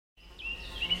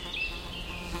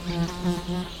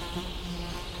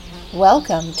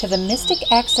Welcome to the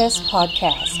Mystic Access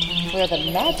Podcast, where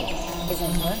the magic is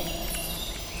in learning.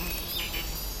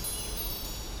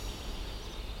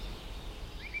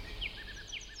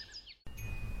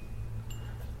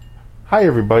 Hi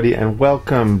everybody, and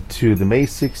welcome to the May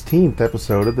 16th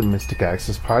episode of the Mystic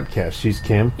Access Podcast. She's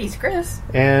Kim. He's Chris.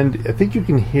 And I think you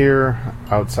can hear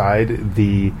outside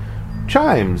the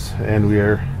chimes, and we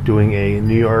are doing a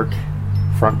New York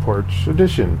front porch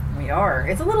edition. We are.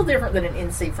 It's a little different than an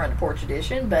NC front porch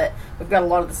edition, but we've got a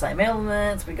lot of the same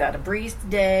elements. We got a breeze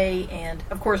today, and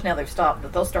of course now they've stopped,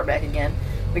 but they'll start back again.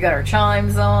 We got our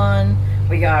chimes on.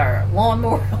 We got our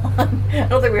lawnmower on. I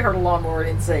don't think we heard a lawnmower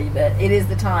in NC, but it is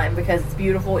the time because it's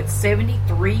beautiful. It's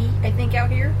 73, I think,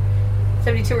 out here.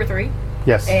 72 or 3.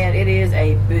 Yes. And it is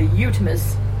a beautiful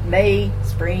May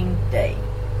spring day.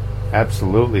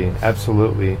 Absolutely,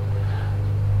 absolutely.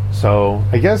 So,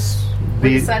 I guess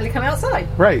we decided to come outside.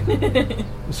 Right.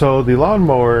 So, the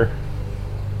lawnmower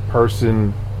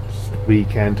person, we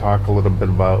can talk a little bit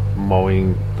about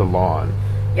mowing the lawn.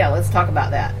 Yeah, let's talk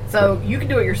about that. So, you can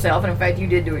do it yourself, and in fact, you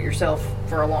did do it yourself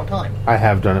for a long time. I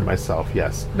have done it myself,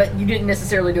 yes. But you didn't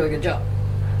necessarily do a good job.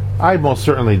 I most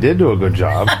certainly did do a good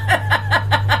job.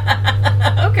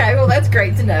 Okay, well, that's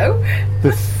great to know.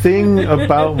 The thing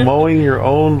about mowing your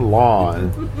own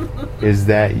lawn is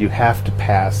that you have to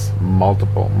pass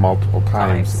multiple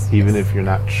times. Even if you're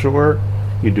not sure,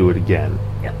 you do it again.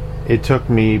 Yep. It took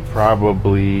me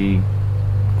probably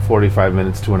 45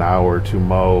 minutes to an hour to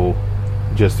mow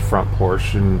just the front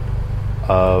portion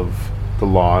of the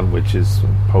lawn, which is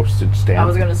postage stamp. I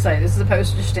was going to say, this is a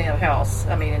postage stamp house.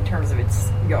 I mean, in terms of its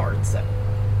yard, so.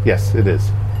 Yes, it is.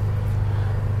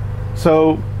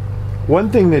 So, one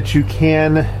thing that you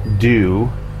can do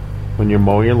when you're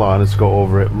mowing your lawn is go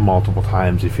over it multiple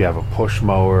times. If you have a push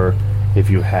mower, if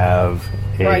you have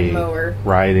a riding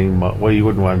mower. Well, you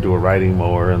wouldn't want to do a riding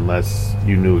mower unless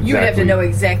you knew exactly. You would have to know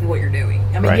exactly what you're doing.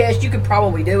 I mean, right. Yes, you could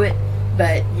probably do it,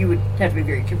 but you would have to be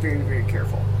very, very, very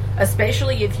careful.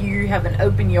 Especially if you have an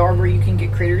open yard where you can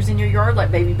get critters in your yard, like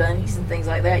baby bunnies and things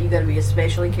like that. You got to be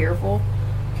especially careful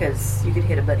because you could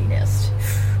hit a bunny nest.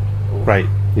 Right.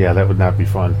 Yeah, that would not be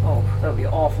fun. Oh, that would be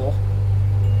awful.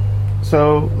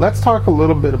 So, let's talk a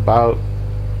little bit about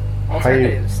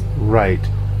alternatives. Right.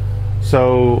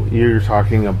 So, you're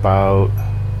talking about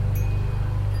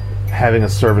having a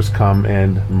service come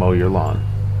and mow your lawn.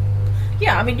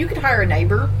 Yeah, I mean, you could hire a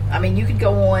neighbor. I mean, you could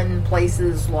go on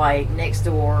places like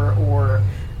Nextdoor or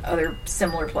other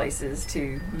similar places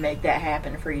to make that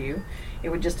happen for you. It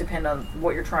would just depend on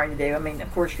what you're trying to do. I mean,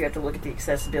 of course, you have to look at the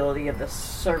accessibility of the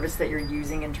service that you're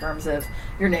using in terms of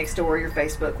your Nextdoor, your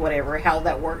Facebook, whatever, how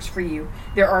that works for you.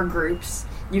 There are groups.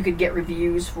 You could get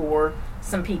reviews for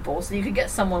some people. So you could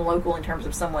get someone local in terms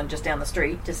of someone just down the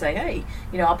street to say, hey,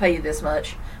 I'll pay you this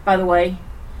much. By the way,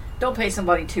 don't pay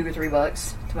somebody $2 or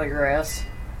 $3 to mow your grass.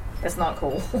 That's not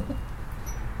cool.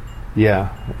 Yeah,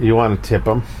 you want to tip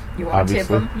them. You want to tip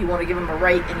them. You want to give them a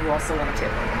rate, and you also want to tip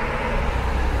them.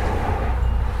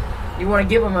 You want to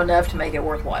give them enough to make it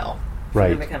worthwhile for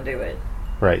them to come do it.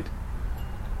 Right.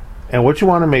 And what you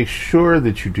want to make sure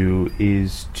that you do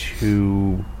is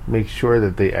to make sure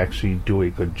that they actually do a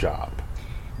good job.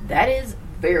 That is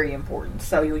very important.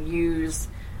 So you'll use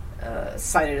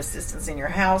sighted assistants in your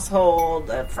household,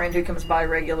 a friend who comes by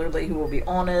regularly who will be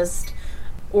honest,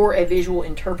 or a visual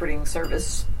interpreting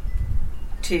service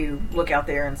to look out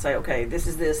there and say, okay, this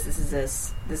is this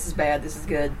is bad, this is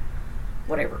good,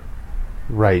 whatever.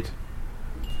 Right.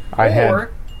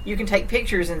 Or you can take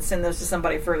pictures and send those to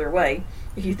somebody further away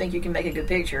if you think you can make a good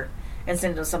picture and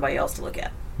send them to somebody else to look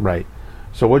at. Right.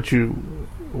 So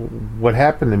what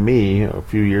happened to me a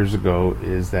few years ago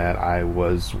is that I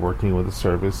was working with a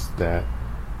service that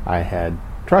I had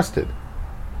trusted.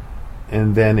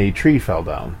 And then a tree fell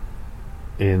down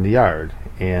in the yard.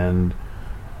 And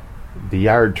the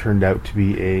yard turned out to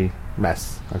be a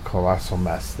mess, a colossal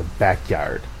mess, the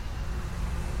backyard.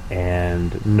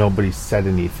 And nobody said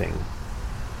anything.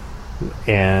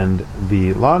 And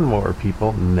the lawnmower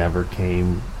people never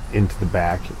came into the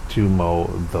back to mow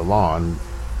the lawn.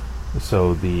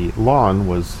 So the lawn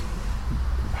was,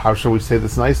 how shall we say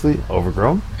this nicely,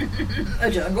 overgrown?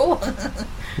 A jungle.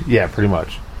 Yeah, pretty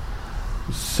much.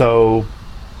 So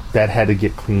that had to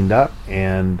get cleaned up,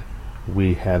 and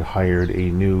we had hired a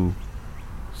new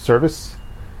service,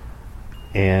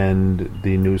 and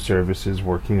the new service is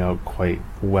working out quite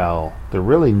well. The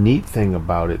really neat thing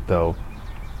about it, though,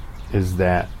 is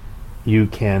that you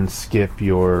can skip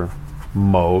your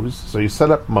mows. So you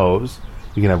set up mows.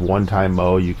 You can have one-time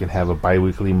mow. You can have a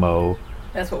bi-weekly mow.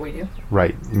 That's what we do.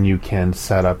 Right. And you can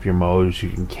set up your mows. You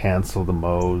can cancel the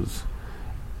mows.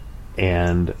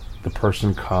 and the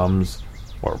person comes,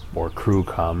 or crew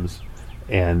comes,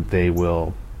 and they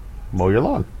will mow your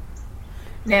lawn.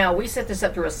 Now, we set this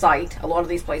up through a site. A lot of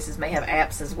these places may have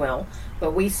apps as well,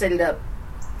 but we set it up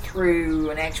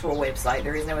through an actual website.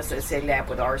 There is no associated app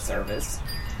with our service.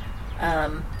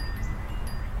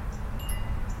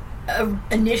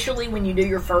 Initially, when you do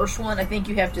your first one, I think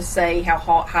you have to say how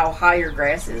high your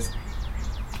grass is.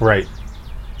 Right.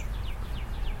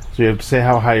 So you have to say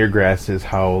how high your grass is,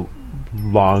 how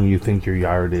long you think your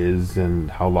yard is, and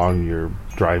how long your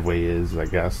driveway is, I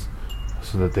guess,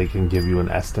 so that they can give you an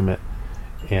estimate.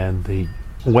 And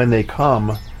when they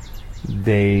come,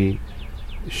 they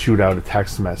shoot out a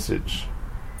text message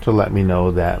to let me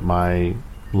know that my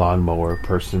lawnmower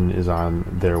person is on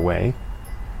their way.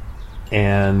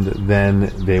 And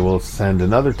then they will send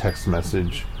another text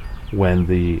message when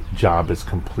the job is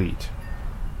complete.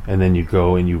 And then you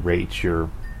go and you rate your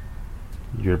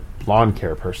lawn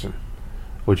care person,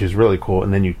 which is really cool.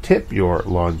 And then you tip your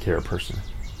lawn care person.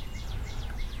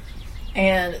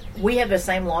 And we have the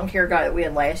same lawn care guy that we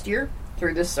had last year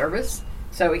through this service.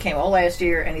 So he came all last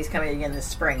year, and he's coming again this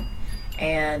spring.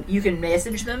 And you can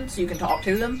message them, so you can talk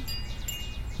to them.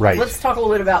 Right. Let's talk a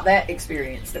little bit about that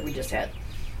experience that we just had.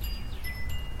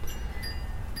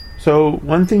 So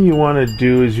one thing you want to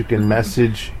do is you can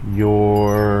message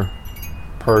your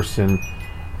person.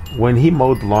 When he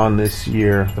mowed the lawn this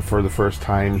year, for the first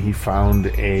time, he found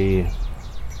a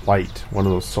light, one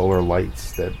of those solar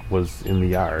lights that was in the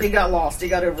yard. It got lost. It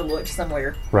got overlooked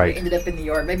somewhere. Right. It ended up in the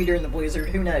yard, maybe during the blizzard.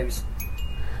 Who knows?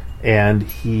 And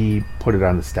he put it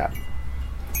on the step.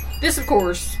 This, of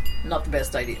course, not the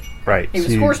best idea. Right. He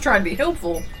was, of course, trying to be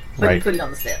helpful, but Right. he put it on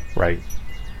the step. Right.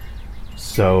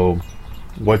 So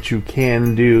what you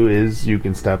can do is you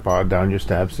can step down your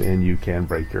steps and you can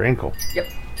break your ankle. Yep.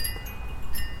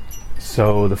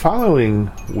 So the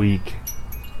following week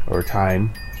or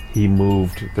time, he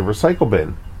moved the recycle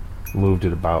bin. Moved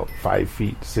it about 5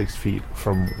 feet, 6 feet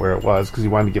from where it was because he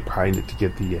wanted to get behind it to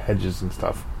get the hedges and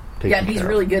stuff taken Yeah, and he's care of.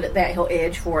 really good at that. He'll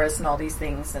edge for us and all these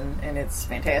things, and it's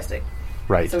fantastic.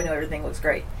 Right. So we know everything looks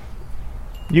great.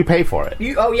 You pay for it.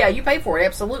 You pay for it,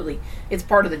 absolutely. It's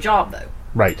part of the job, though.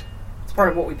 Right. It's part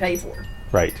of what we pay for.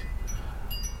 Right.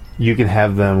 You can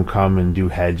have them come and do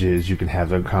hedges. You can have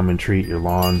them come and treat your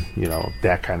lawn,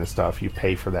 that kind of stuff. You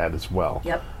pay for that as well.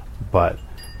 Yep. But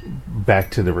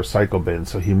back to the recycle bin.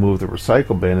 So he moved the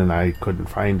recycle bin and I couldn't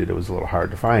find it. It was a little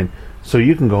hard to find. So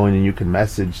you can go in and you can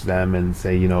message them and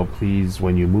say, please,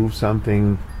 when you move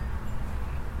something,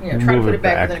 try to put it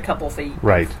back within a couple feet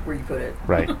right. of where you put it.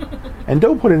 Right. And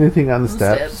don't put anything on the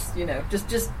steps.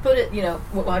 Just put it,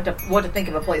 we'll have to think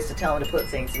of a place to tell them to put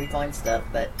things if we find stuff,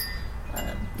 but,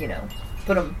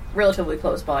 put them relatively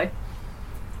close by.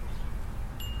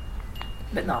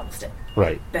 But not on the step.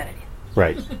 Right. Bad idea.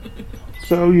 Right.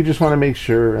 So you just want to make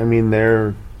sure,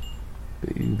 their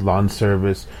lawn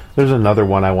service. There's another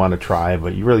one I want to try,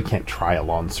 but you really can't try a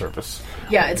lawn service.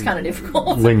 Yeah, it's kind of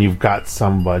difficult. When you've got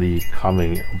somebody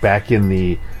coming back in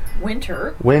the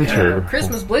winter,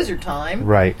 Christmas blizzard time.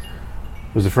 Right.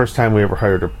 It was the first time we ever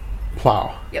hired a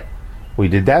plow. Yep. We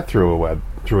did that through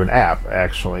an app,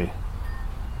 actually.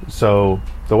 So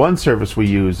the one service we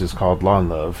use is called Lawn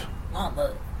Love. Lawn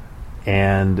Love.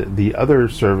 And the other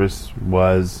service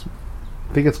was,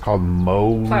 I think it's called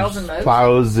Mows. Plows and Mows?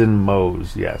 Plows and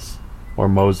Mows, yes. Or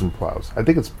Mows and Plows. I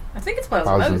think it's Plows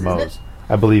and Mows, isn't it?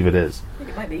 I believe it is. I think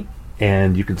it might be.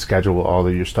 And you can schedule all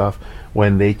of your stuff.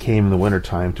 When they came in the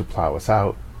wintertime to plow us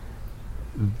out,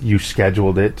 you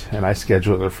scheduled it, and I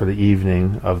scheduled it for the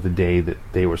evening of the day that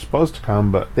they were supposed to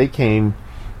come, but they came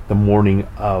the morning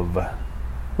of,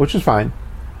 which is fine.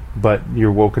 But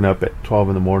you're woken up at 12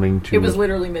 in the morning to... It was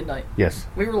literally midnight. Yes.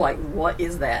 We were like, what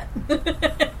is that?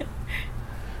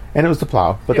 And it was the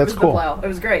plow, but that's cool. It was the plow. It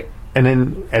was great. And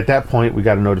then at that point, we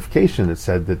got a notification that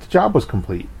said that the job was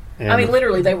complete. And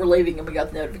literally, they were leaving and we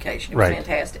got the notification. It was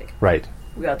fantastic. Right.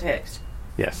 We got a text.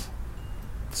 Yes.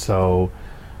 So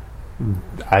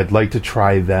I'd like to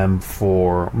try them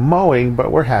for mowing,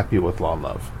 but we're happy with Lawn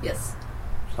Love. Yes.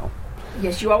 So.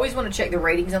 Yes, you always want to check the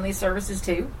ratings on these services,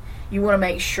 too. You want to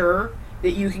make sure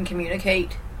that you can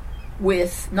communicate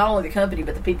with not only the company,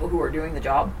 but the people who are doing the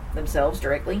job themselves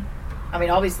directly.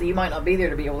 Obviously, you might not be there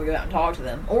to be able to go out and talk to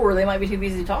them, or they might be too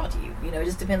busy to talk to you. It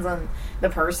just depends on the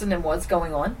person and what's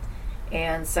going on.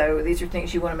 And so these are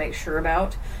things you want to make sure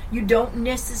about. You don't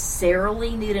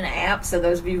necessarily need an app. So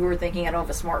those of you who are thinking, I don't have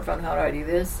a smartphone, how do I do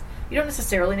this? You don't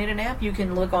necessarily need an app. You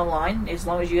can look online. As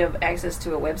long as you have access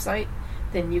to a website,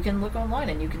 then you can look online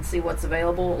and you can see what's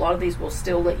available. A lot of these will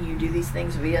still let you do these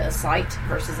things via a site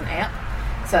versus an app.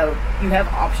 So you have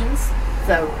options.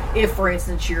 So if, for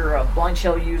instance, you're a blind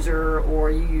shell user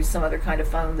or you use some other kind of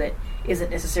phone that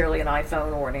isn't necessarily an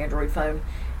iPhone or an Android phone,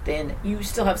 then you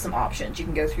still have some options. You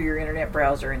can go through your internet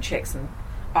browser and check some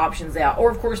options out.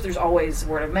 Or, of course, there's always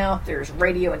word of mouth. There's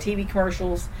radio and TV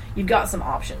commercials. You've got some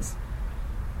options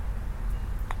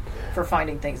for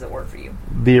finding things that work for you.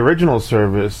 The original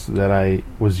service that I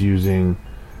was using,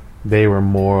 they were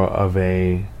more of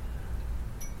a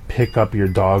pick up your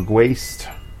dog waste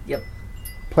Yep.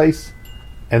 place.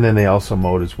 And then they also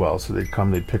mowed as well. So they'd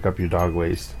come, they'd pick up your dog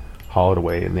waste, haul it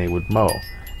away, and they would mow.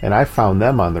 And I found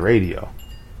them on the radio.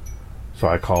 So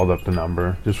I called up the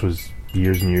number. This was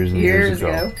years and years and years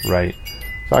ago. Right.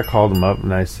 So I called them up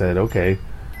and I said, okay,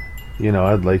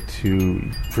 I'd like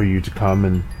for you to come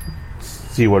and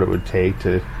see what it would take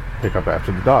to pick up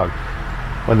after the dog.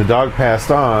 When the dog passed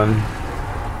on,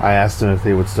 I asked them if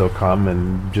they would still come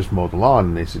and just mow the lawn,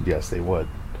 and they said yes, they would.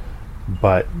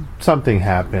 But something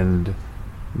happened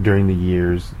during the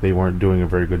years. They weren't doing a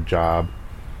very good job.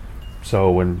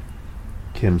 So when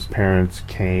Kim's parents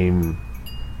came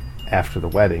after the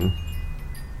wedding,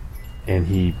 and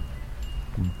he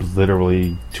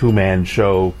literally 2-man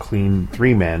show, cleaned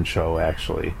 3-man show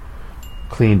actually,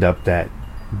 cleaned up that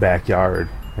backyard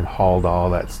and hauled all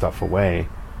that stuff away,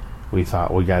 we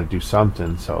thought we got to do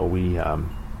something. So we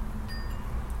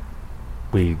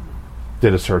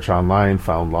did a search online,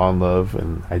 found Lawn Love,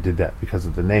 and I did that because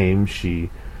of the name.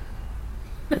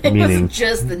 It wasn't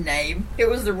just the name. It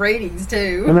was the ratings,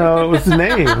 too. No, it was the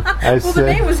name. The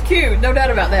name was cute. No doubt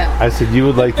about that. I said, you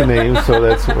would like the name, so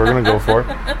that's what we're going to go for.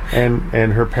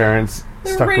 And her parents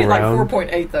stuck rated around. Like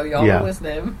 4.8, though, y'all. Yeah.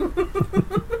 Listen to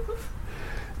them.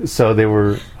 So they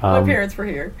were... My parents were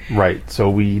here. Right. So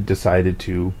we decided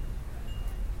to,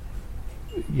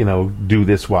 do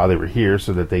this while they were here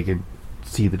so that they could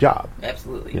see the job.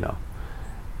 Absolutely.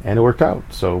 And it worked out.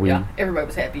 So everybody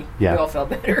was happy. Yeah. We all felt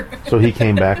better. So he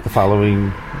came back the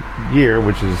following year,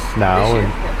 which is now,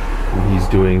 and he's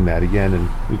doing that again, and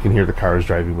we can hear the cars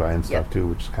driving by and stuff too,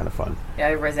 which is kind of fun. Yeah,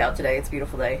 everybody's out today. It's a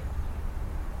beautiful day.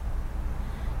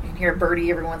 You can hear a birdie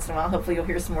every once in a while. Hopefully you'll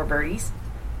hear some more birdies.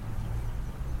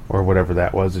 Or whatever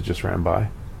that was that just ran by.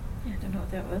 Yeah, I don't know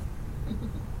what that was.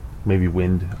 Maybe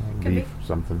wind, Could leaf, be.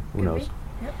 something. Who Could knows? be.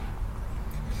 Yep.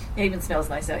 It even smells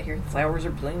nice out here. The flowers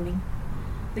are blooming.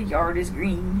 The yard is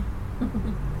green.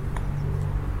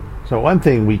 So one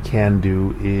thing we can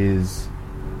do is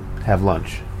have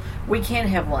lunch. We can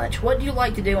have lunch. What do you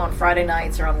like to do on Friday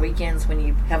nights or on weekends when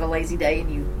you have a lazy day and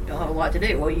you don't have a lot to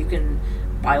do? Well, you can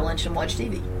buy lunch and watch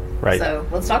TV. Right. So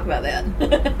let's talk about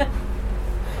that.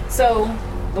 So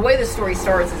the way this story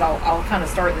starts is I'll kind of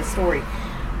start this story.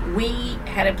 We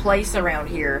had a place around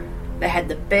here that had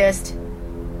the best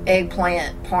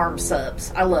eggplant parm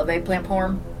subs. I love eggplant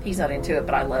parm. He's not into it,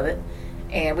 but I love it.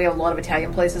 And we have a lot of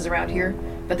Italian places around here.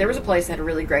 But there was a place that had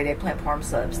really great eggplant parm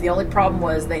subs. The only problem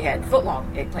was they had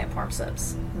foot-long eggplant parm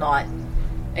subs, not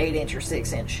 8-inch or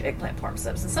 6-inch eggplant parm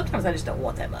subs. And sometimes I just don't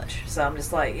want that much. So I'm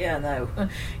just like, yeah, no.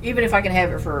 Even if I can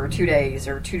have it for 2 days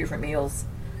or 2 different meals,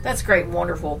 that's great and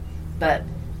wonderful. But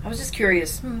I was just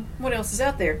curious, what else is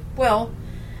out there? Well,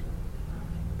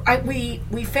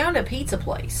 we found a pizza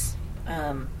place.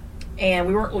 And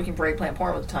we weren't looking for eggplant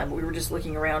parm at the time, but we were just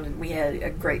looking around, and we had a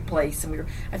great place. And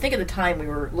I think at the time we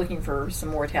were looking for some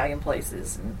more Italian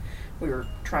places, and we were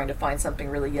trying to find something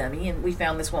really yummy. And we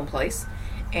found this one place,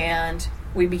 and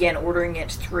we began ordering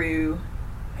it through,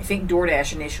 I think,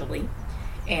 DoorDash initially.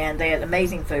 And they had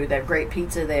amazing food. They have great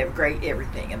pizza. They have great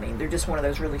everything. I mean, they're just one of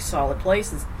those really solid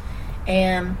places.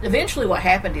 And eventually, what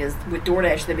happened is with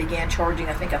DoorDash, they began charging,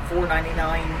 I think, a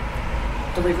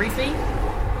 $4.99 delivery fee.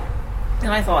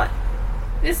 And I thought,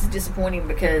 this is disappointing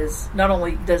because not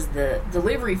only does the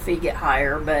delivery fee get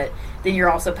higher, but then you're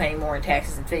also paying more in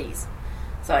taxes and fees.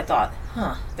 So I thought,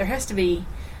 there has to be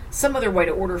some other way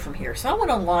to order from here. So I went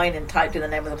online and typed in the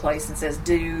name of the place and says,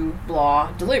 do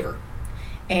blah deliver.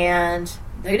 And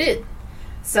they did.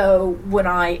 So when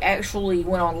I actually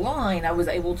went online, I was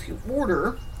able to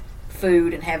order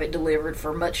food and have it delivered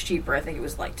for much cheaper. I think it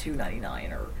was like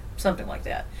 $2.99 or something like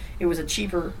that. It was a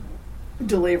cheaper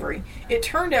delivery. It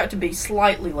turned out to be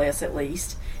slightly less, at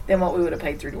least, than what we would have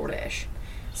paid through DoorDash.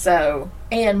 So,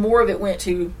 and more of it went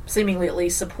to seemingly at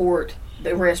least support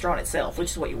the restaurant itself, which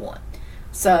is what you want.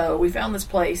 So we found this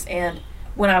place, and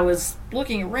when I was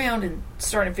looking around and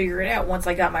starting to figure it out, once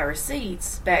I got my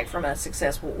receipts back from a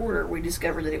successful order, we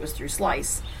discovered that it was through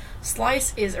Slice.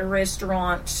 Slice is a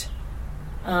restaurant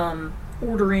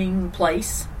ordering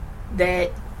place that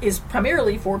is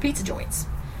primarily for pizza joints.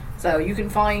 So you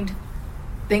can find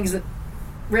things that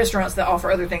restaurants that offer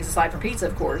other things aside from pizza,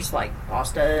 of course, like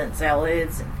pasta and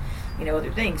salads and other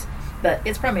things. but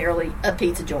it's primarily a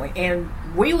pizza joint. And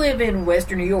we live in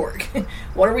Western New York.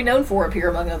 What are we known for up here,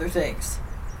 among other things?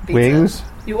 Pizza. Wings?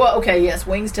 Well, okay, yes,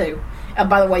 wings too. And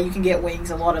by the way, you can get wings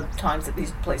a lot of times at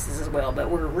these places as well, but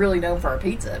we're really known for our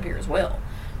pizza up here as well.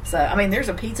 So, I mean, there's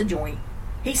a pizza joint.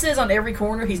 He says on every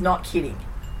corner, he's not kidding.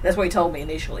 That's what he told me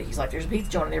initially. He's like, there's a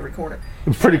pizza joint in every corner.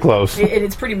 It's pretty close.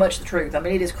 It's pretty much the truth. I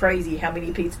mean, it is crazy how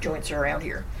many pizza joints are around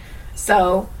here.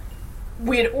 So,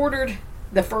 we had ordered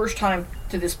the first time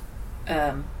to this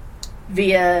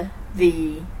via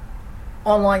the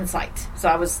online site. So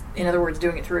I was, in other words,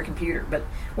 doing it through a computer. But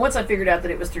once I figured out that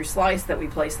it was through Slice that we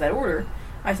placed that order,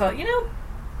 I thought,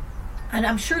 and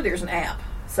I'm sure there's an app.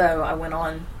 So I went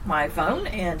on my phone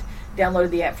and downloaded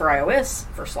the app for iOS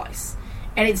for Slice.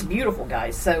 And it's beautiful,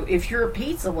 guys. So if you're a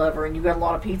pizza lover and you've got a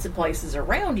lot of pizza places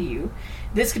around you,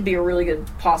 this could be a really good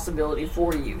possibility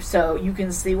for you. So you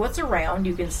can see what's around.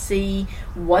 You can see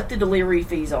what the delivery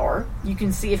fees are. You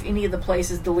can see if any of the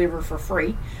places deliver for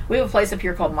free. We have a place up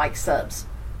here called Mike's Subs.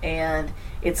 And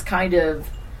it's kind of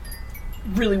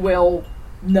really well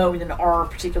known in our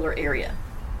particular area.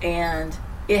 And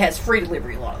it has free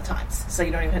delivery a lot of the times. So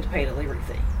you don't even have to pay a delivery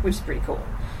fee, which is pretty cool.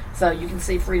 So you can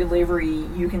see free delivery,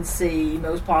 you can see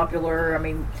most popular. I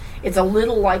mean, it's a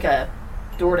little like a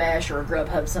DoorDash or a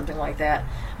Grubhub, something like that.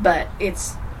 But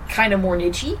it's kind of more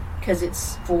niche-y because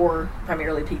it's for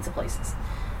primarily pizza places.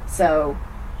 So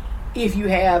if you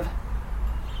have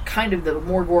kind of the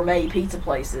more gourmet pizza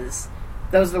places,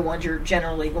 those are the ones you're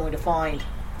generally going to find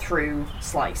through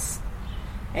Slice.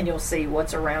 And you'll see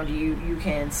what's around you. You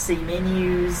can see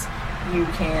menus. You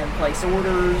can place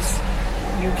orders.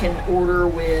 You can order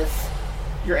with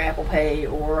your Apple Pay,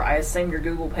 or I assume your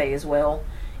Google Pay as well,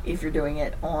 if you're doing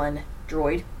it on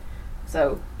Droid.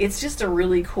 So it's just a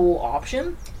really cool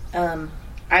option. I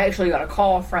actually got a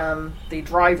call from the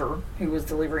driver who was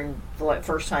delivering the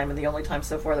first time and the only time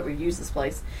so far that we've used this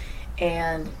place.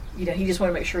 And, he just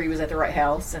wanted to make sure he was at the right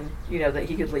house and, that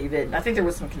he could leave it. And I think there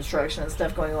was some construction and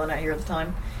stuff going on out here at the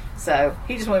time. So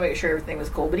he just wanted to make sure everything was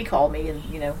cool. But he called me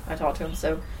and, I talked to him.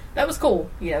 So that was cool.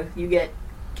 You get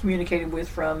communicated with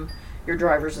from your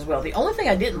drivers as well. The only thing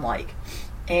I didn't like,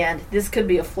 and this could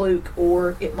be a fluke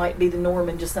or it might be the norm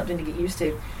and just something to get used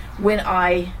to, when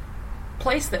I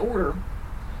placed the order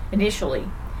initially,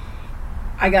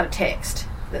 I got a text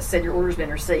that said your order's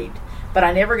been received. But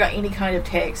I never got any kind of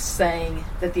text saying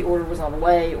that the order was on the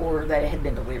way or that it had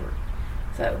been delivered.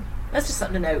 So that's just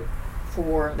something to note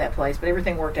for that place. But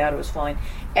everything worked out. It was fine.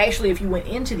 Actually, if you went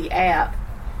into the app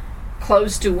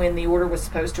close to when the order was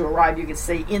supposed to arrive, you could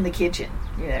see in the kitchen,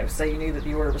 so you knew that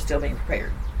the order was still being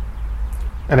prepared.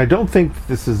 And I don't think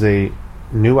this is a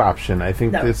new option. I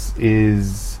think this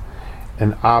is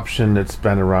an option that's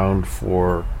been around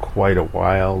for quite a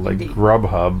while. Like Indeed.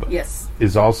 Grubhub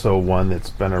is also one that's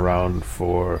been around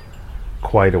for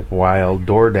quite a while.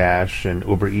 DoorDash and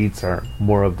Uber Eats are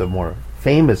more of the more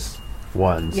famous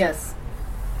ones. Yes.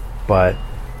 But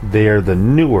they're the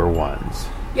newer ones.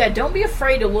 Yeah, don't be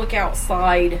afraid to look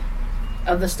outside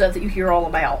of the stuff that you hear all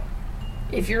about.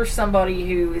 If you're somebody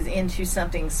who is into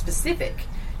something specific,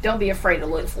 don't be afraid to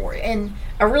look for it. And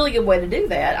a really good way to do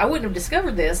that, I wouldn't have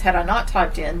discovered this had I not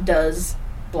typed in, does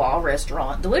blah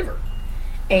restaurant deliver?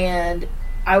 And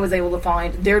I was able to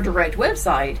find their direct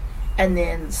website and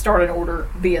then start an order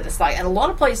via the site. And a lot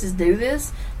of places do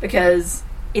this because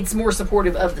it's more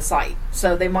supportive of the site.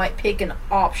 So they might pick an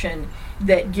option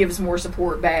that gives more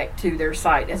support back to their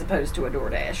site as opposed to a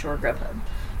DoorDash or a Grubhub.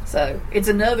 So it's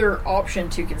another option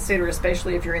to consider,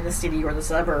 especially if you're in the city or the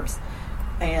suburbs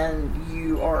and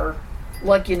you are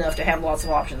lucky enough to have lots of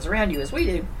options around you as we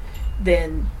do,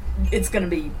 then it's going to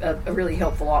be a really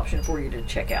helpful option for you to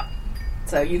check out.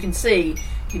 So you can see,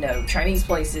 Chinese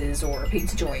places or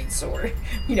pizza joints or,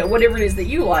 whatever it is that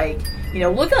you like,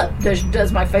 look up,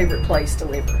 does my favorite place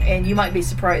deliver? And you might be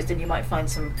surprised and you might find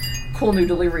some cool new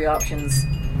delivery options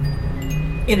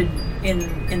in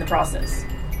the process.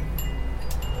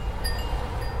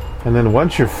 And then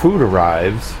once your food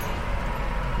arrives,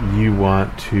 you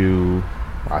want to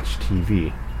watch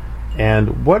TV.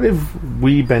 And what have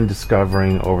we been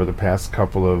discovering over the past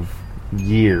couple of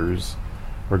years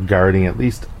regarding at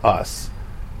least us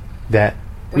that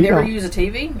we never use a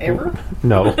TV ever?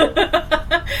 No.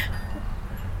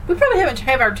 We probably haven't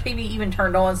had our TV even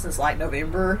turned on since like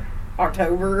November,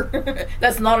 October.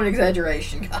 That's not an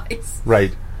exaggeration, guys.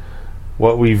 Right.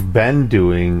 What we've been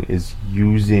doing is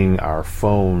using our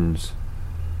phones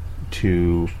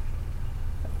to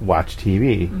watch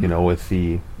TV, with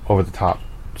the over-the-top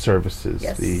services,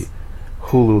 the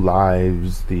Hulu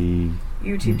Lives, the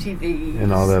YouTube TV,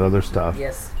 and all that other stuff.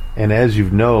 Yes. And as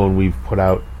you've known, we've put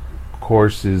out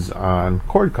courses on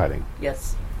cord cutting.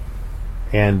 Yes.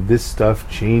 And this stuff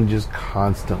changes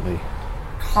constantly.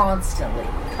 Constantly.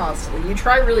 You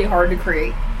try really hard to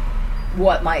create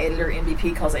what my editor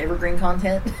MVP calls evergreen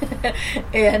content.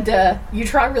 And you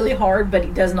try really hard, but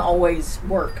it doesn't always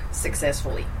work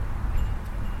successfully.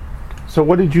 So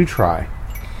what did you try?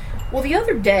 Well, the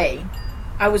other day,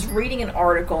 I was reading an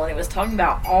article, and it was talking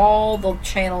about all the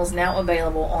channels now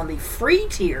available on the free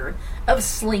tier of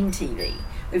Sling TV.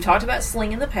 We've talked about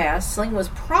Sling in the past. Sling was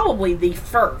probably the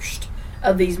first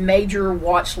of these major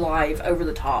watch live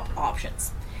over-the-top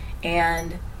options.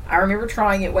 And I remember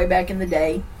trying it way back in the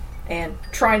day and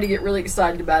trying to get really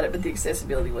excited about it, but the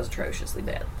accessibility was atrociously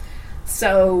bad.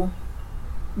 So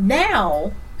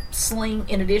now, Sling,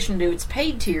 in addition to its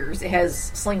paid tiers, it has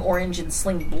Sling Orange and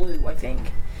Sling Blue, I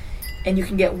think. And you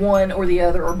can get one or the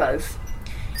other or both.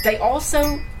 They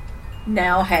also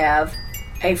now have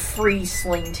a free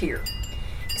Sling tier.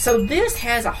 So this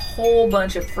has a whole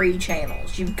bunch of free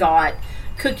channels. You've got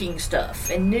cooking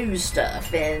stuff and news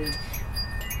stuff and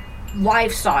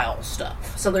lifestyle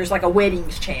stuff. So there's like a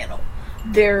weddings channel.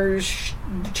 There's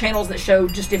channels that show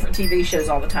just different TV shows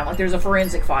all the time. Like there's a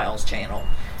Forensic Files channel.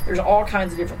 There's all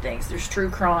kinds of different things. There's true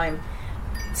crime.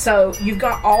 So you've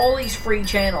got all these free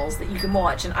channels that you can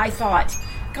watch. And I thought,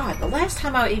 God, the last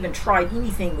time I even tried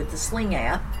anything with the Sling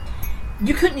app,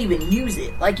 you couldn't even use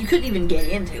it. Like you couldn't even get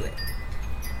into it.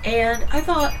 And I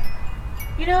thought,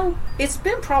 you know, it's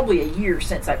been probably a year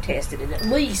since I've tested it, at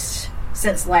least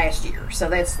since last year. So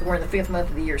we're in the 5th month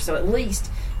of the year. So at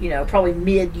least, you know, probably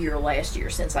mid-year last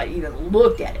year since I even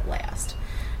looked at it last.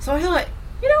 So I thought,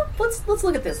 you know, let's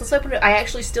look at this. Let's open it. I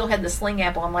actually still had the Sling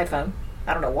app on my phone.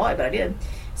 I don't know why, but I did.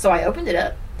 So I opened it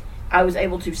up. I was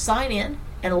able to sign in,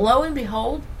 and lo and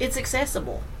behold, it's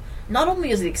accessible. Not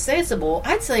only is it accessible,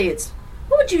 I'd say it's,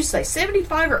 what would you say,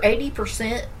 75 or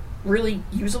 80% really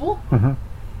usable? Mm-hmm.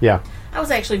 Yeah. I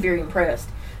was actually very impressed.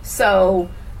 So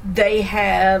they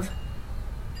have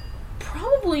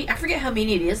probably, I forget how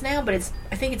many it is now, but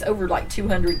I think it's over like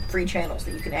 200 free channels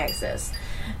that you can access.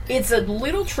 It's a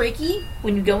little tricky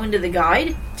when you go into the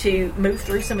guide to move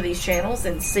through some of these channels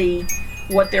and see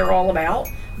what they're all about.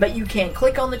 But you can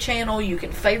click on the channel, you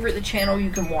can favorite the channel,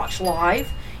 you can watch live,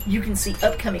 you can see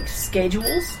upcoming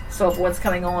schedules. So of what's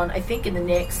coming on, I think in the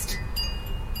next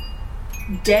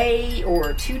day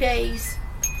or 2 days,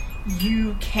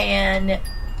 you can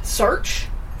search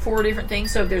for different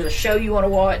things. So if there's a show you want to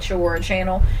watch or a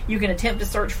channel, you can attempt to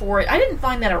search for it. I didn't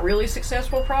find that a really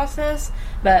successful process,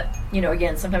 but, you know,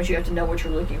 again, sometimes you have to know what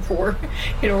you're looking for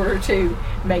in order to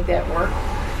make that work.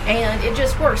 And it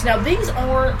just works. Now, these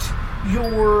aren't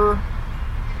your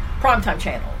primetime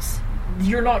channels.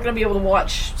 You're not going to be able to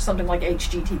watch something like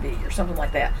HGTV or something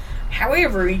like that.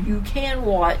 However, you can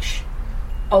watch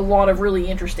a lot of really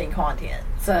interesting content.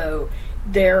 So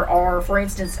there are, for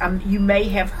instance, you may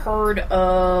have heard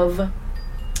of,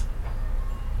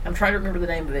 I'm trying to remember the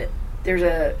name of it. There's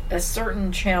a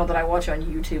certain channel that I watch on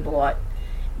YouTube a lot.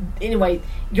 Anyway,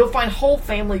 you'll find whole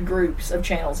family groups of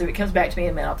channels. If it comes back to me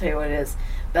in a minute, I'll tell you what it is.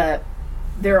 But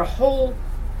there are whole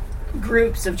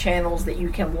groups of channels that you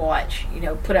can watch, you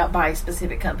know, put out by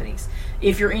specific companies.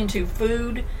 If you're into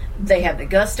food, they have the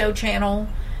Gusto channel.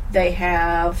 They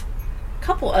have a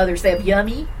couple others. They have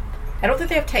Yummy. I don't think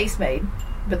they have Taste Made,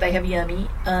 but they have Yummy.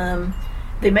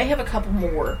 They may have a couple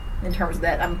more in terms of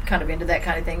that. I'm kind of into that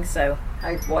kind of thing, so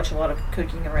I watch a lot of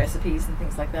cooking and recipes and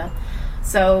things like that.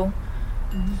 So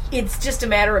it's just a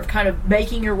matter of kind of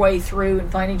making your way through and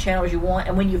finding channels you want,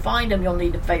 and when you find them, you'll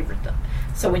need to favorite them.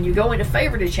 So when you go into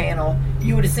favorite a channel,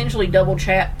 you would essentially double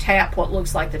tap what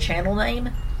looks like the channel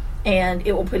name, and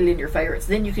it will put it in your favorites.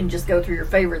 Then you can just go through your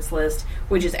favorites list,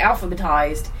 which is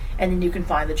alphabetized, and then you can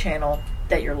find the channel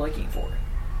that you're looking for.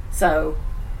 So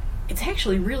it's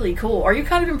actually really cool. Are you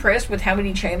kind of impressed with how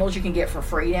many channels you can get for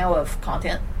free now of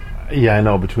content? Yeah, I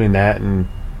know. Between that and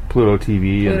Pluto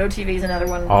TV. Pluto TV is another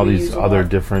one. All these other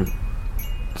different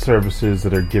services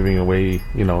that are giving away,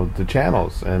 you know, the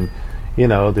channels. And, you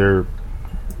know, they're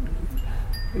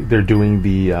doing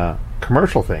the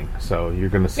commercial thing. So you're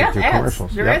going to sit through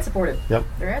commercials. They're ad supported. Yep.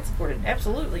 They're ad supported.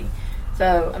 Absolutely.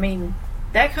 So, I mean,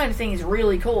 that kind of thing is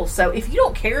really cool. So if you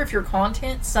don't care if your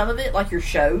content, some of it, like your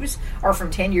shows, are from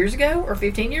 10 years ago or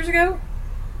 15 years ago,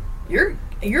 you're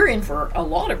in for a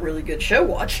lot of really good show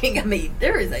watching. I mean,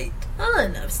 there is a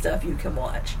ton of stuff you can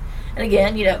watch. And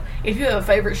again, you know, if you have a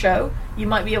favorite show, you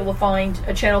might be able to find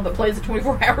a channel that plays it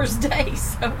 24 hours a day.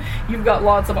 So you've got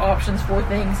lots of options for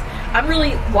things. I'm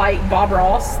really like Bob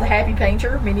Ross, the Happy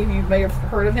Painter. Many of you may have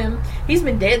heard of him. He's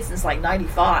been dead since like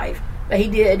 95. But he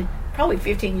did probably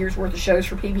 15 years worth of shows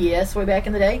for PBS way back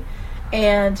in the day.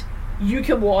 And you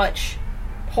can watch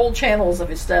whole channels of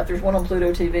his stuff. There's one on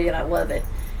Pluto TV, and I love it.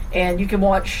 And you can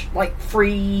watch like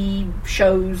free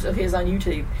shows of his on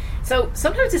YouTube. So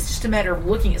sometimes it's just a matter of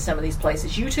looking at some of these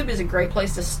places. YouTube is a great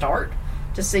place to start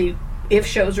to see if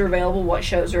shows are available, what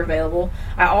shows are available.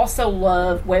 I also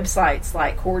love websites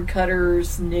like Cord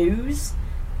Cutters News.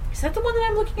 Is that the one that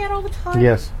I'm looking at all the time?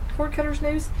 Yes. Cord Cutters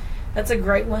News? That's a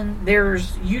great one.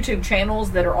 There's YouTube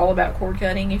channels that are all about cord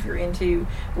cutting if you're into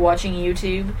watching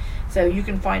YouTube. So you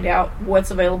can find out what's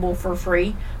available for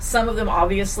free. Some of them,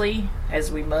 obviously,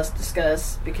 as we must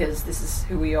discuss, because this is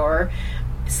who we are,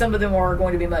 some of them are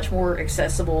going to be much more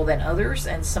accessible than others,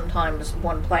 and sometimes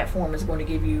one platform is going to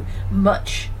give you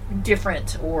much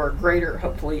different or greater,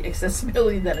 hopefully,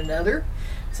 accessibility than another.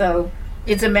 So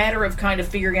it's a matter of kind of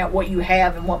figuring out what you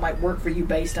have and what might work for you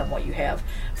based on what you have.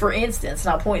 For instance,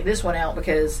 and I'll point this one out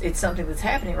because it's something that's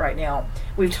happening right now.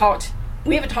 We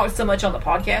haven't talked so much on the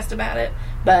podcast about it,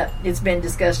 but it's been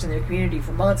discussed in the community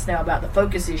for months now about the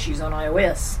focus issues on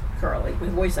iOS currently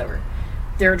with VoiceOver.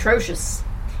 They're atrocious.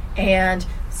 And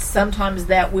sometimes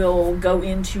that will go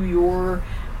into your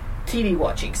TV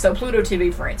watching. So Pluto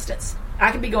TV, for instance.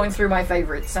 I could be going through my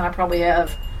favorites, and I probably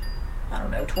have,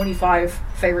 25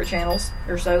 favorite channels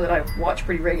or so that I watch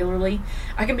pretty regularly.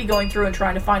 I can be going through and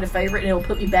trying to find a favorite, and it'll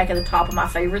put me back at the top of my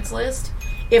favorites list.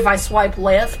 If I swipe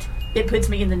left, it puts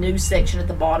me in the news section at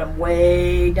the bottom,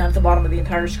 way down at the bottom of the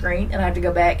entire screen, and I have to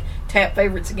go back, tap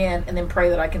favorites again, and then pray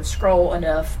that I can scroll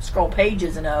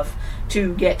pages enough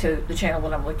to get to the channel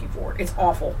that I'm looking for. It's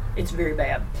awful. It's very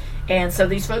bad. And so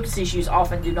these focus issues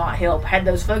often do not help. Had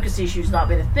those focus issues not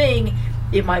been a thing,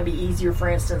 it might be easier, for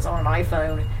instance, on an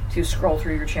iPhone to scroll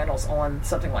through your channels on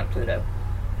something like Pluto.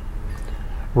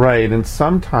 Right, and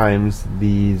sometimes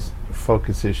these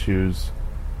focus issues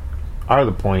are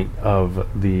the point of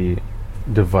the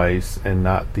device and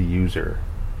not the user.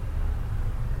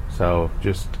 So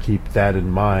just keep that in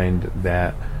mind,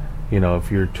 that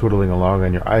if you're twiddling along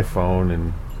on your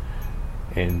iPhone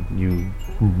and you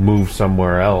move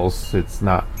somewhere else, it's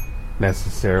not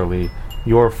necessarily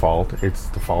your fault, it's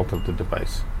the fault of the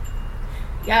device.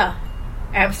 Yeah,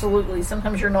 absolutely.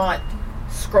 Sometimes you're not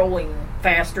scrolling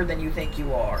faster than you think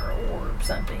you are or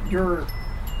something. Your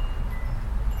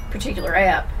particular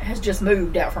app has just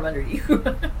moved out from under you.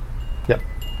 Yep.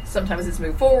 Sometimes it's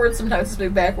moved forward, sometimes it's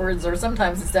moved backwards, or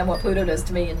sometimes it's done what Pluto does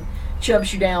to me and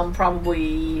shoves you down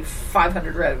probably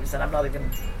 500 rows, and I'm not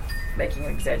even making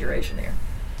an exaggeration there.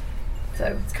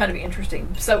 So it's kind of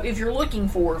interesting. So if you're looking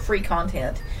for free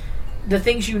content, the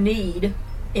things you need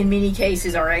in many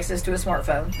cases are access to a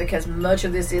smartphone, because much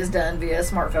of this is done via a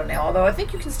smartphone now, although I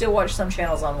think you can still watch some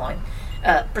channels online.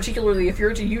 Particularly if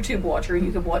you're a YouTube watcher,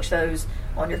 you can watch those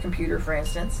on your computer, for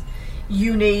instance.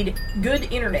 You need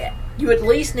good internet. You at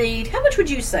least need, how much would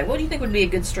you say? What do you think would be a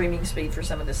good streaming speed for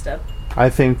some of this stuff? I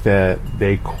think that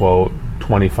they quote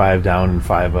 25 down and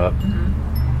 5 up.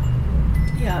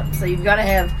 Mm-hmm. Yeah, so you've got to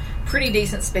have pretty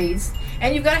decent speeds,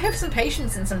 and you've got to have some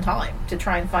patience and some time to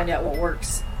try and find out what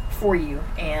works for you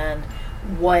and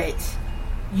what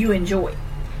you enjoy.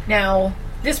 Now,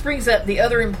 this brings up the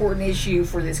other important issue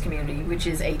for this community, which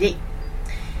is AD.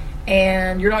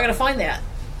 And you're not going to find that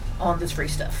on this free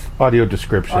stuff. Audio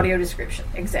description. Audio description,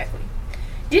 exactly.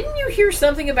 Didn't you hear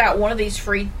something about one of these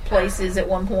free places at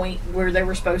one point where they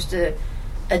were supposed to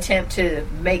attempt to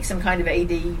make some kind of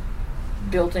AD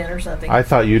built in or something? I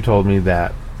thought you told me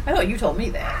that. I thought you told me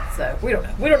that. So we don't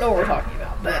know. We don't know what we're talking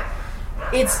about. But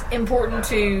it's important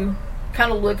to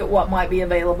kind of look at what might be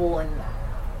available and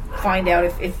find out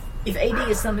if AD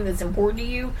is something that's important to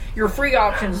you. Your free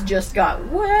options just got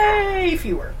way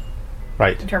fewer.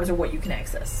 Right. In terms of what you can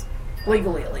access.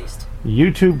 Legally, at least.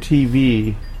 YouTube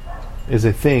TV is,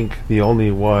 I think, the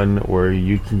only one where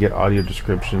you can get audio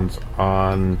descriptions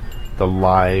on the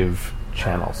live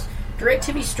channels.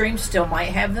 DirecTV Stream still might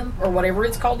have them, or whatever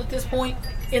it's called at this point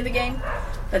in the game.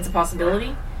 That's a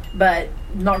possibility. But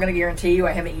I'm not going to guarantee you.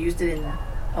 I haven't used it in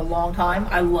a long time.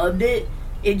 I loved it.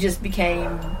 It just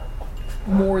became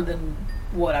more than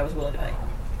what I was willing to pay.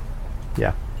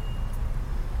 Yeah.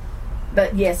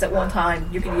 But yes, at one time,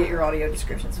 you can get your audio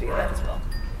descriptions via that as well.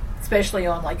 Especially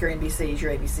on like your NBCs,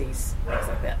 your ABCs, things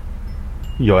like that.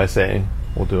 USA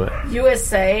will do it.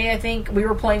 USA, I think, we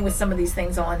were playing with some of these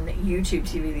things on YouTube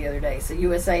TV the other day. So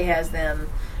USA has them.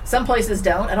 Some places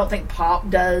don't. I don't think Pop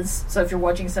does. So if you're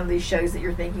watching some of these shows that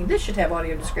you're thinking, this should have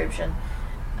audio description,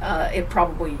 it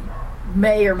probably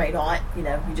may or may not. You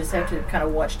just have to kind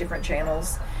of watch different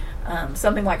channels.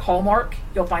 Something like Hallmark,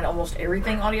 you'll find almost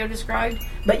everything audio described,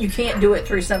 but you can't do it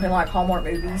through something like Hallmark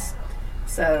Movies.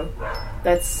 So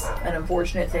that's an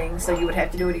unfortunate thing. So you would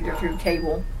have to do it either through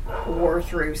cable or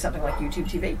through something like YouTube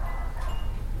TV.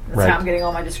 That's right. how I'm getting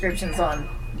all my descriptions on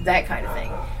that kind of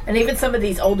thing. And even some of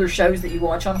these older shows that you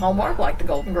watch on Hallmark, like The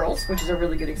Golden Girls, which is a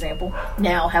really good example,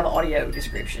 now have audio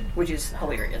description, which is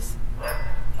hilarious.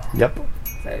 Yep.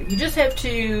 So you just have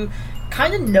to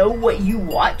kind of know what you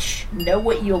watch, know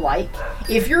what you like.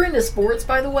 If you're into sports,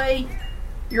 by the way,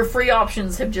 your free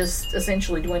options have just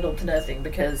essentially dwindled to nothing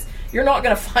because you're not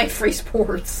going to find free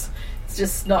sports. It's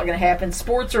just not going to happen.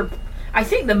 Sports are, I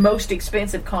think, the most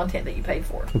expensive content that you pay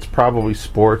for. It's probably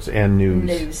sports and news.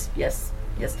 News, yes.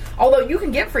 Although you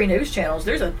can get free news channels.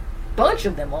 There's a bunch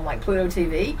of them on like Pluto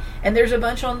TV, and there's a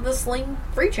bunch on the Sling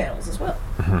free channels as well.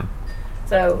 Mm-hmm.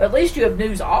 So at least you have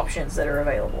news options that are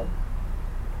available.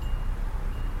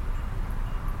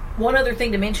 One other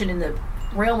thing to mention in the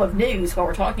realm of news while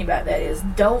we're talking about that is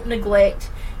don't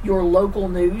neglect your local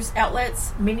news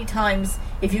outlets. Many times,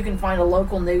 if you can find a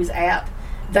local news app,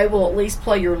 they will at least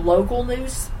play your local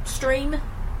news stream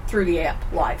through the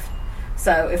app live.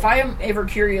 So if I am ever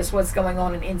curious what's going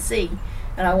on in NC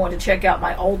and I want to check out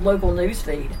my old local news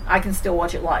feed, I can still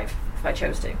watch it live if I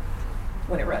chose to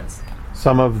when it runs.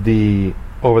 Some of the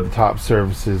over-the-top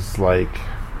services like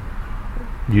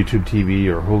YouTube TV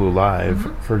or Hulu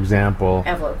Live, for example,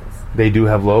 have locals. They do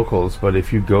have locals, but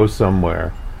if you go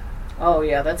somewhere... Oh,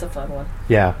 yeah, that's a fun one.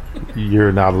 Yeah,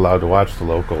 you're not allowed to watch the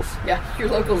locals. Yeah, your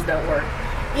locals don't work.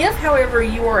 If, however,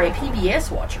 you are a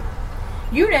PBS watcher,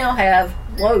 you now have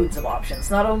loads of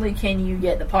options. Not only can you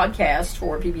get the podcast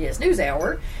for PBS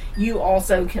NewsHour, you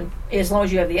also can, as long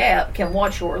as you have the app, can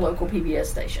watch your local PBS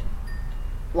station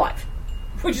live,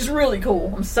 which is really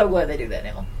cool. I'm so glad they do that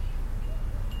now.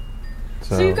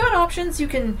 So you've got options. You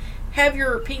can have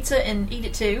your pizza and eat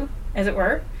it too, as it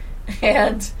were.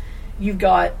 And you've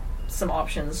got some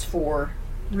options for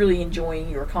really enjoying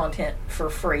your content for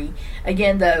free.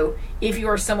 Again, though, if you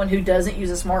are someone who doesn't use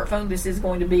a smartphone, this is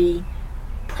going to be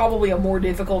probably a more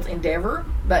difficult endeavor,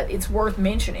 but it's worth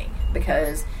mentioning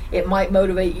because it might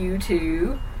motivate you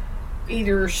to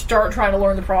either start trying to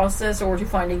learn the process or to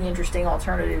finding interesting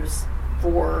alternatives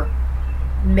for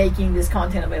making this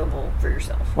content available for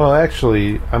yourself. Well,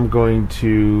 actually, I'm going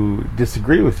to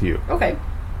disagree with you. Okay.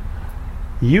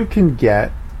 You can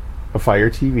get a Fire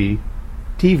TV,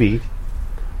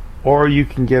 or you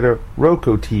can get a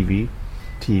Roku TV,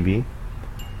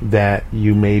 that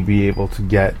you may be able to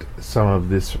get some of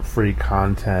this free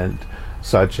content,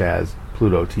 such as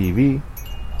Pluto TV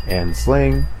and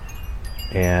Sling.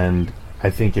 And I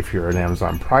think if you're an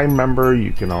Amazon Prime member,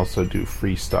 you can also do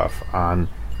free stuff on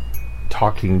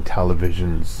talking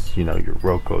televisions, you know, your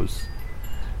Rokus.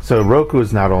 So Roku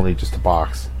is not only just a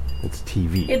box, it's a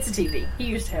TV. It's a TV. He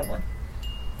used to have one.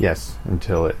 Yes,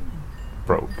 until it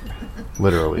broke.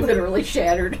 Literally. Literally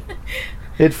shattered.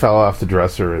 It fell off the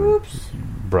dresser and Oops.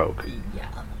 broke. Yeah,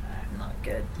 not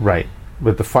good. Right.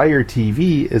 But the Fire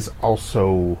TV is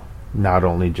also not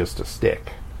only just a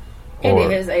stick. And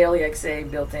it has ALEXA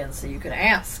built in, so you can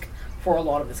ask for a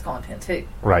lot of its content too.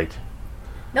 Right.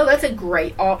 No, that's a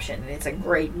great option, and it's a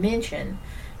great mention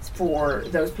for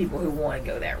those people who want to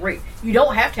go that route. You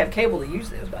don't have to have cable to use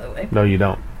this, by the way. No, you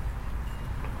don't.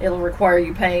 It'll require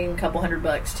you paying a couple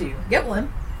 $100 to get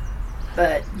one,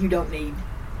 but you don't need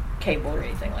cable or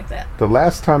anything like that. The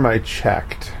last time I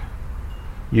checked,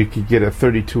 you could get a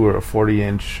 32 or a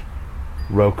 40-inch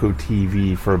Roku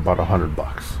TV for about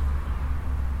 $100.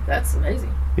 That's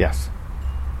amazing. Yes.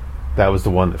 That was the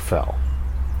one that fell.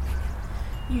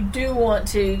 You do want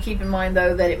to keep in mind,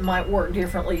 though, that it might work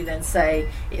differently than, say,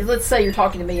 let's say you're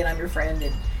talking to me and I'm your friend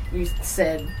and you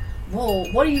said, well,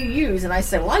 what do you use? And I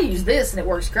said, well, I use this and it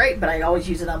works great, but I always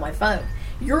use it on my phone.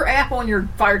 Your app on your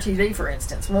Fire TV, for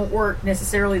instance, won't work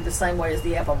necessarily the same way as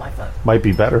the app on my phone. Might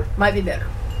be better. Might be better.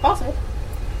 Possible.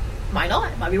 Might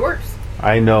not. Might be worse.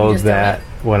 I know that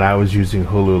when I was using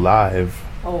Hulu Live...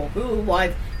 Oh, Hulu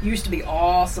Live used to be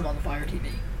awesome on the Fire TV.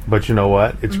 But you know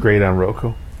what? It's great on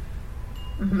Roku.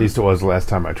 At least it was the last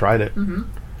time I tried it. Mm-hmm.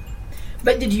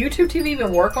 But did YouTube TV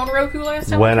even work on Roku last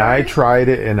time? When I tried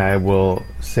it, and I will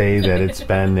say that it's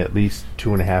been at least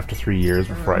 2.5 to 3 years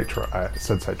before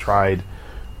since I tried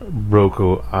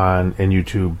Roku on and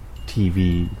YouTube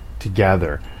TV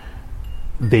together,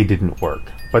 they didn't work.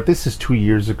 But this is 2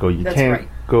 years ago. You can't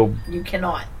go. You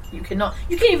cannot. You cannot.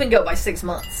 You can't even go by 6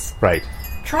 months. Right.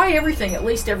 Try everything at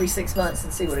least every 6 months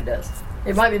and see what it does.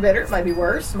 It might be better. It might be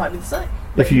worse. It might be the same.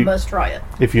 But you must try it.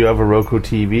 If you have a Roku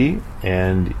TV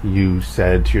and you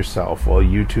said to yourself, well,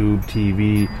 YouTube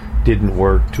TV didn't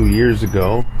work 2 years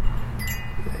ago,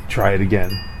 try it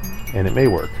again. And it may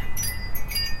work.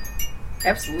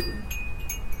 Absolutely.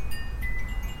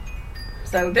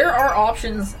 So there are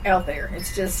options out there.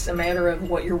 It's just a matter of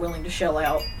what you're willing to shell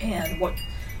out and what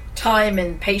time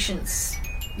and patience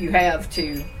you have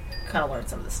to kind of learn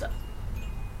some of this stuff.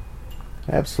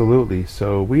 Absolutely.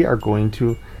 So we are going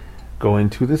to go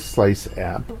into the Slice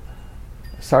app.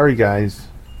 Sorry, guys.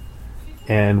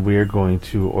 And we're going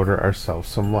to order ourselves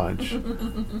some lunch.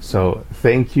 So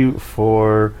thank you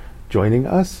for joining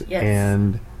us. Yes.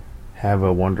 And have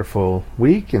a wonderful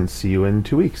week, and see you in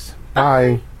 2 weeks.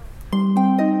 Bye.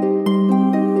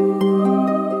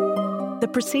 The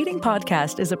preceding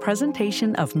podcast is a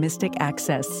presentation of Mystic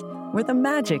Access, where the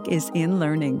magic is in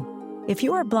learning. If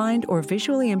you are blind or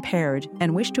visually impaired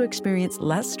and wish to experience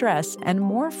less stress and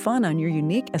more fun on your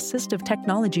unique assistive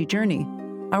technology journey,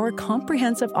 our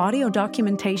comprehensive audio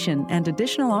documentation and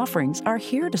additional offerings are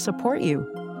here to support you.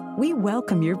 We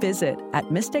welcome your visit at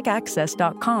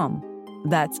mysticaccess.com.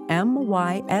 That's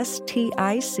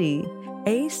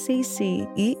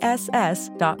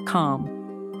mysticaccess.com.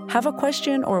 Have a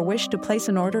question or wish to place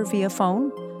an order via phone?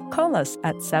 Call us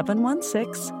at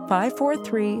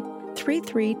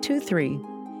 716-543-3323.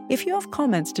 If you have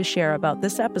comments to share about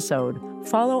this episode,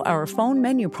 follow our phone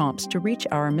menu prompts to reach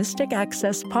our Mystic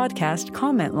Access podcast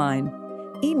comment line.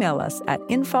 Email us at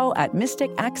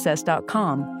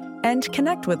info@mysticaccess.com and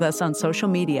connect with us on social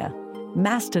media.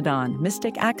 Mastodon,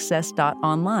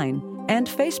 mysticaccess.online, and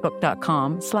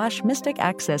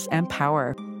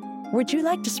facebook.com/mysticaccessempower. Would you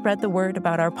like to spread the word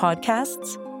about our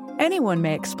podcasts? Anyone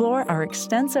may explore our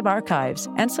extensive archives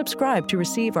and subscribe to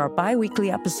receive our bi-weekly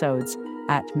episodes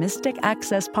at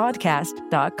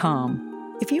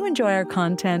mysticaccesspodcast.com. If you enjoy our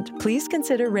content, please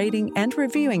consider rating and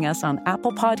reviewing us on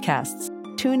Apple Podcasts,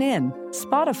 TuneIn,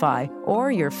 Spotify,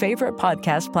 or your favorite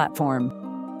podcast platform.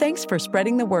 Thanks for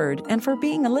spreading the word and for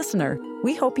being a listener.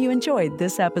 We hope you enjoyed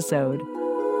this episode.